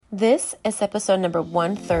This is episode number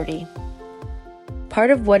 130.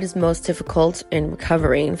 Part of what is most difficult in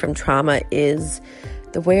recovering from trauma is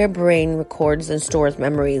the way our brain records and stores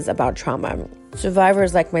memories about trauma.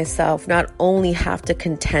 Survivors like myself not only have to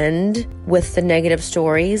contend with the negative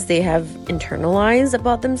stories they have internalized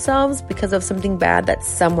about themselves because of something bad that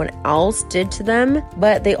someone else did to them,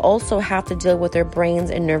 but they also have to deal with their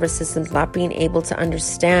brains and nervous systems not being able to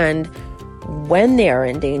understand when they are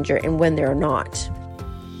in danger and when they're not.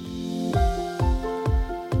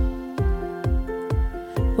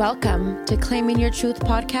 Welcome to Claiming Your Truth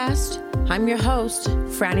podcast. I'm your host,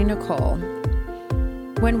 Franny Nicole.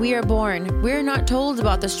 When we are born, we are not told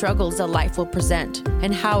about the struggles that life will present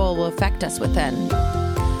and how it will affect us within.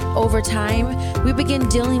 Over time, we begin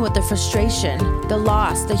dealing with the frustration, the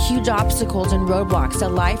loss, the huge obstacles and roadblocks that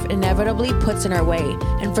life inevitably puts in our way.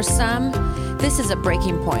 And for some, this is a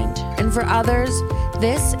breaking point. And for others,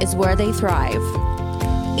 this is where they thrive.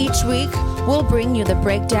 Each week, we'll bring you the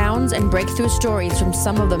breakdowns and breakthrough stories from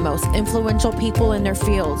some of the most influential people in their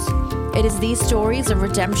fields. It is these stories of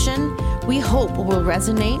redemption we hope will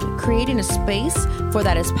resonate, creating a space for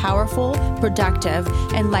that is powerful, productive,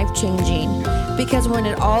 and life-changing. Because when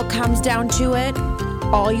it all comes down to it,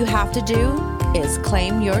 all you have to do is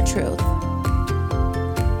claim your truth.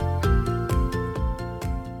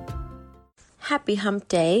 Happy Hump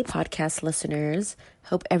Day, podcast listeners.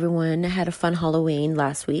 Hope everyone had a fun Halloween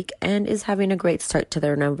last week and is having a great start to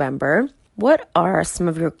their November. What are some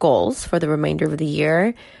of your goals for the remainder of the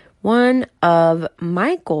year? One of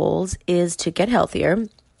my goals is to get healthier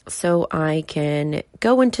so I can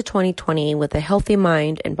go into 2020 with a healthy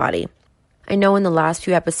mind and body. I know in the last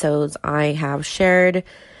few episodes I have shared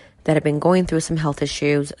that I've been going through some health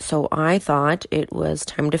issues, so I thought it was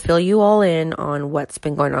time to fill you all in on what's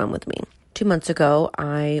been going on with me. 2 months ago,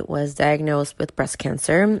 I was diagnosed with breast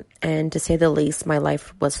cancer, and to say the least, my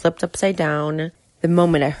life was flipped upside down the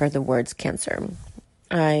moment I heard the words cancer.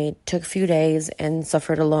 I took a few days and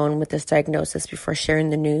suffered alone with this diagnosis before sharing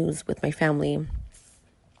the news with my family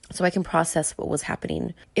so I can process what was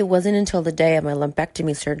happening. It wasn't until the day of my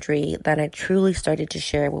lumpectomy surgery that I truly started to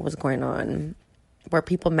share what was going on. Were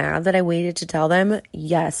people mad that I waited to tell them?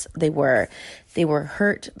 Yes, they were. They were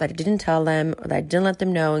hurt that I didn't tell them, or that I didn't let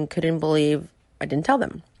them know and couldn't believe I didn't tell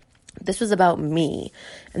them. This was about me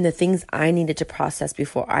and the things I needed to process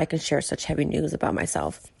before I could share such heavy news about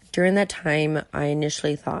myself. During that time, I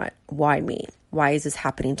initially thought, why me? Why is this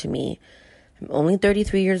happening to me? I'm only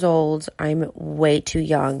 33 years old. I'm way too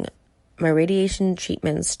young. My radiation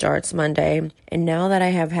treatment starts Monday, and now that I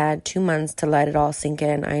have had 2 months to let it all sink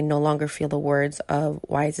in, I no longer feel the words of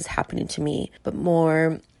why is this happening to me, but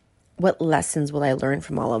more, what lessons will I learn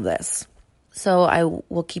from all of this? So I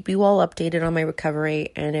will keep you all updated on my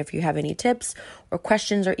recovery, and if you have any tips or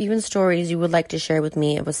questions or even stories you would like to share with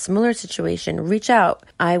me of a similar situation, reach out.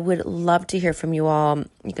 I would love to hear from you all.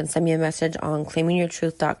 You can send me a message on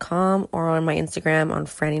claimingyourtruth.com or on my Instagram on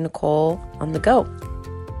Franny Nicole on the go.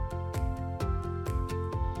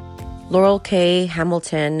 Laurel K.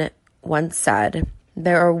 Hamilton once said,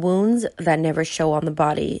 "There are wounds that never show on the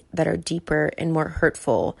body that are deeper and more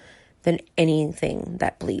hurtful than anything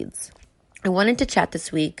that bleeds." I wanted to chat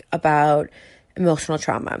this week about emotional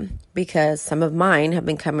trauma because some of mine have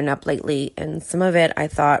been coming up lately and some of it I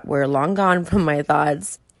thought were long gone from my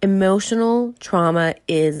thoughts. Emotional trauma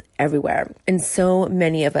is everywhere and so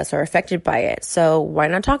many of us are affected by it. So why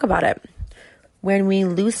not talk about it? When we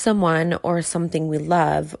lose someone or something we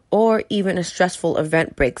love, or even a stressful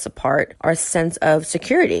event breaks apart our sense of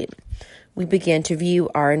security, we begin to view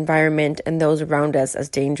our environment and those around us as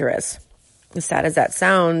dangerous. As sad as that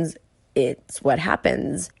sounds, it's what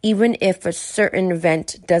happens. Even if a certain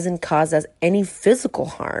event doesn't cause us any physical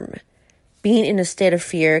harm, being in a state of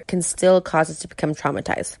fear can still cause us to become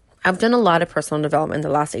traumatized. I've done a lot of personal development in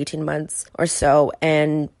the last 18 months or so,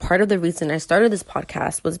 and part of the reason I started this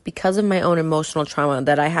podcast was because of my own emotional trauma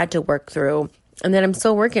that I had to work through and that I'm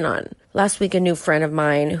still working on. Last week, a new friend of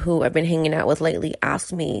mine who I've been hanging out with lately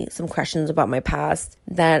asked me some questions about my past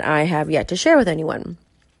that I have yet to share with anyone.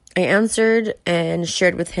 I answered and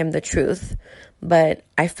shared with him the truth, but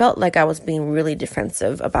I felt like I was being really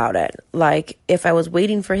defensive about it. Like if I was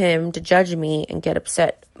waiting for him to judge me and get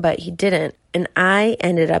upset, but he didn't. And I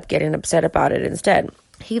ended up getting upset about it instead.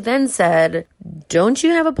 He then said, "Don't you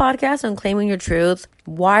have a podcast on claiming your truth?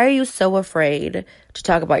 Why are you so afraid to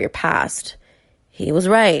talk about your past?" He was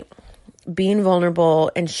right. Being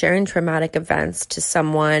vulnerable and sharing traumatic events to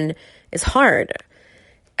someone is hard.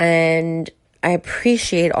 And I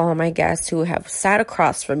appreciate all of my guests who have sat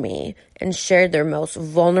across from me and shared their most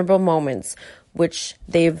vulnerable moments, which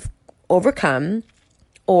they've overcome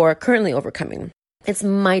or currently overcoming. It's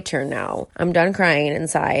my turn now. I'm done crying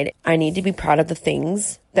inside. I need to be proud of the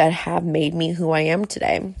things that have made me who I am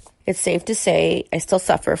today. It's safe to say I still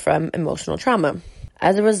suffer from emotional trauma.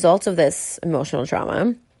 As a result of this emotional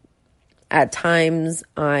trauma, at times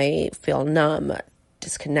I feel numb,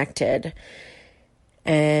 disconnected,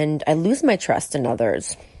 and I lose my trust in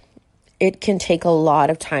others. It can take a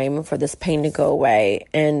lot of time for this pain to go away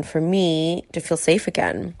and for me to feel safe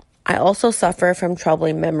again. I also suffer from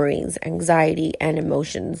troubling memories, anxiety, and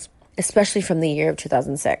emotions, especially from the year of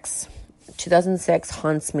 2006. 2006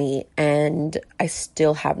 haunts me and I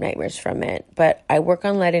still have nightmares from it, but I work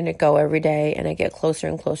on letting it go every day and I get closer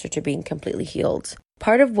and closer to being completely healed.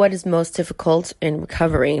 Part of what is most difficult in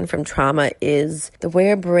recovering from trauma is the way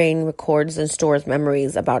our brain records and stores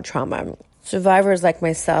memories about trauma. Survivors like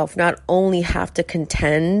myself not only have to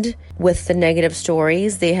contend with the negative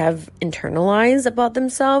stories they have internalized about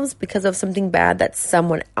themselves because of something bad that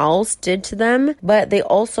someone else did to them, but they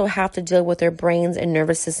also have to deal with their brains and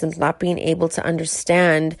nervous systems not being able to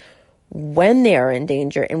understand when they are in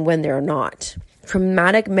danger and when they're not.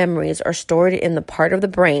 Traumatic memories are stored in the part of the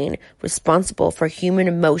brain responsible for human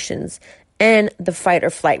emotions and the fight or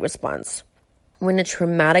flight response. When a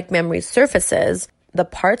traumatic memory surfaces, the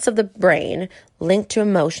parts of the brain linked to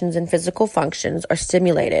emotions and physical functions are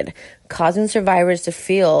stimulated, causing survivors to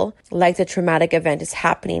feel like the traumatic event is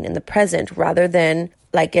happening in the present rather than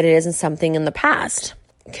like it is in something in the past.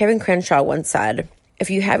 Karen Crenshaw once said, "If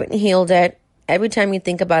you haven't healed it, every time you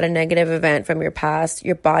think about a negative event from your past,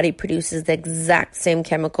 your body produces the exact same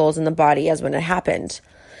chemicals in the body as when it happened.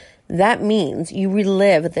 That means you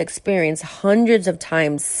relive the experience hundreds of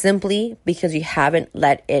times simply because you haven't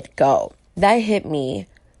let it go." That hit me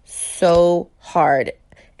so hard.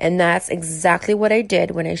 And that's exactly what I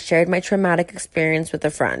did when I shared my traumatic experience with a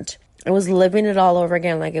friend. I was living it all over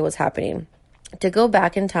again like it was happening. To go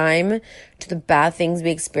back in time to the bad things we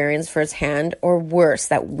experienced firsthand, or worse,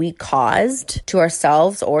 that we caused to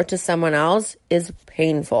ourselves or to someone else, is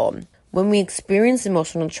painful. When we experience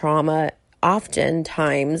emotional trauma,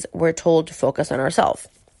 oftentimes we're told to focus on ourselves.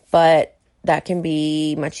 But that can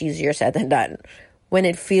be much easier said than done. When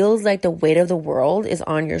it feels like the weight of the world is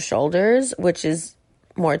on your shoulders, which is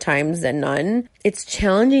more times than none, it's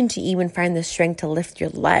challenging to even find the strength to lift your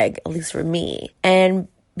leg, at least for me, and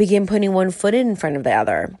begin putting one foot in front of the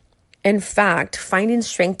other. In fact, finding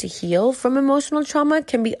strength to heal from emotional trauma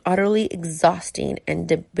can be utterly exhausting and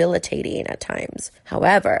debilitating at times.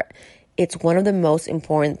 However, it's one of the most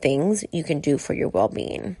important things you can do for your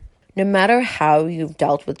well-being. No matter how you've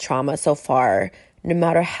dealt with trauma so far, no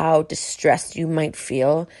matter how distressed you might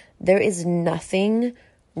feel, there is nothing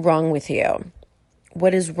wrong with you.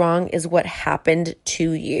 What is wrong is what happened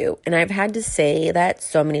to you. And I've had to say that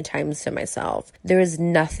so many times to myself. There is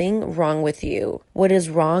nothing wrong with you. What is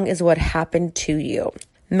wrong is what happened to you.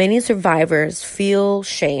 Many survivors feel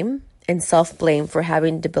shame and self-blame for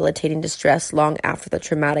having debilitating distress long after the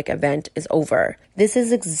traumatic event is over. This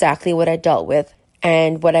is exactly what I dealt with.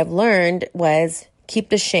 And what I've learned was keep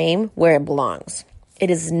the shame where it belongs. It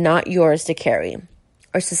is not yours to carry.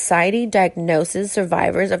 Our society diagnoses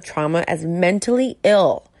survivors of trauma as mentally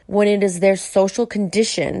ill when it is their social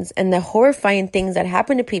conditions and the horrifying things that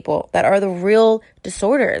happen to people that are the real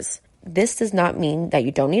disorders. This does not mean that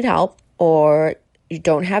you don't need help or you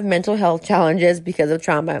don't have mental health challenges because of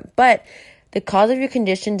trauma, but the cause of your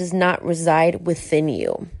condition does not reside within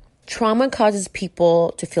you. Trauma causes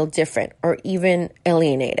people to feel different or even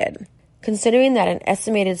alienated. Considering that an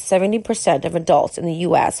estimated 70% of adults in the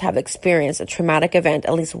U.S. have experienced a traumatic event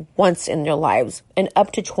at least once in their lives, and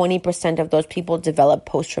up to 20% of those people develop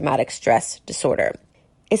post-traumatic stress disorder.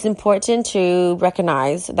 It's important to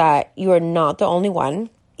recognize that you are not the only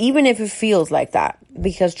one, even if it feels like that,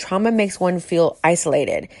 because trauma makes one feel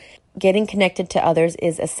isolated. Getting connected to others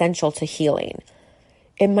is essential to healing.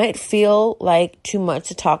 It might feel like too much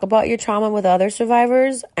to talk about your trauma with other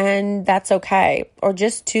survivors, and that's okay, or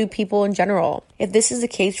just to people in general. If this is the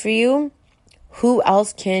case for you, who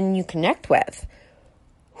else can you connect with?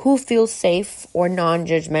 Who feels safe or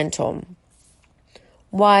non-judgmental?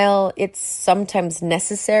 While it's sometimes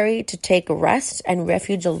necessary to take rest and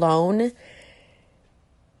refuge alone,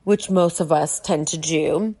 which most of us tend to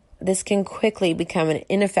do, this can quickly become an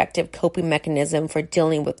ineffective coping mechanism for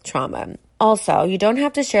dealing with trauma. Also, you don't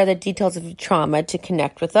have to share the details of your trauma to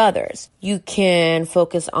connect with others. You can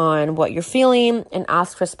focus on what you're feeling and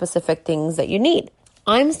ask for specific things that you need.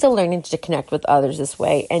 I'm still learning to connect with others this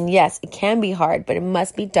way, and yes, it can be hard, but it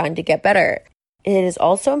must be done to get better. It is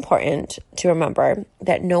also important to remember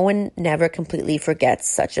that no one never completely forgets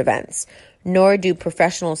such events, nor do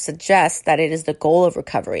professionals suggest that it is the goal of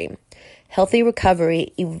recovery. Healthy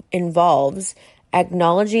recovery involves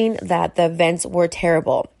acknowledging that the events were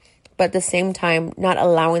terrible, but at the same time, not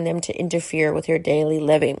allowing them to interfere with your daily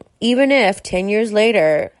living. Even if 10 years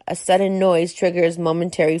later, a sudden noise triggers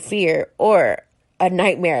momentary fear or a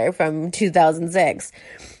nightmare from 2006,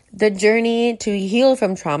 the journey to heal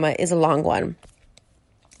from trauma is a long one.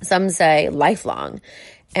 Some say lifelong.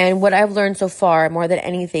 And what I've learned so far, more than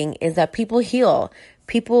anything, is that people heal.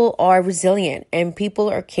 People are resilient, and people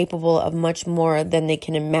are capable of much more than they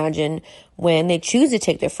can imagine when they choose to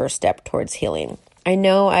take their first step towards healing. I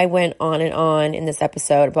know I went on and on in this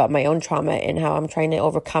episode about my own trauma and how I'm trying to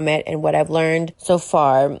overcome it and what I've learned so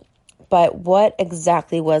far, but what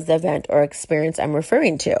exactly was the event or experience I'm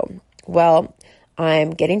referring to? Well,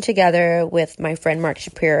 I'm getting together with my friend Mark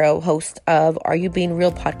Shapiro, host of Are You Being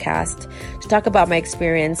Real podcast, to talk about my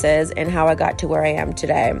experiences and how I got to where I am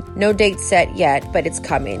today. No date set yet, but it's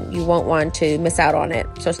coming. You won't want to miss out on it.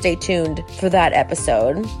 So stay tuned for that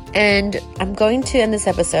episode. And I'm going to end this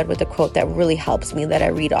episode with a quote that really helps me that I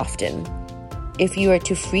read often. If you are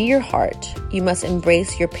to free your heart, you must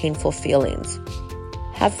embrace your painful feelings.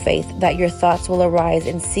 Have faith that your thoughts will arise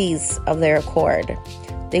and cease of their accord.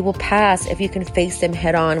 They will pass if you can face them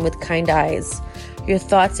head on with kind eyes. Your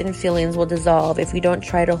thoughts and feelings will dissolve if you don't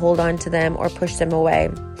try to hold on to them or push them away.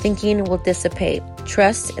 Thinking will dissipate.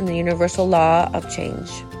 Trust in the universal law of change.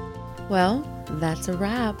 Well, that's a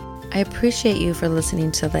wrap. I appreciate you for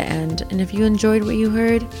listening to the end. And if you enjoyed what you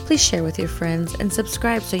heard, please share with your friends and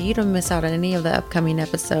subscribe so you don't miss out on any of the upcoming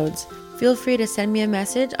episodes. Feel free to send me a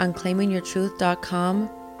message on claimingyourtruth.com,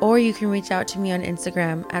 or you can reach out to me on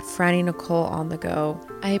Instagram at Franny Nicole on the go.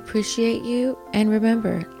 I appreciate you, and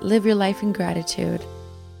remember, live your life in gratitude.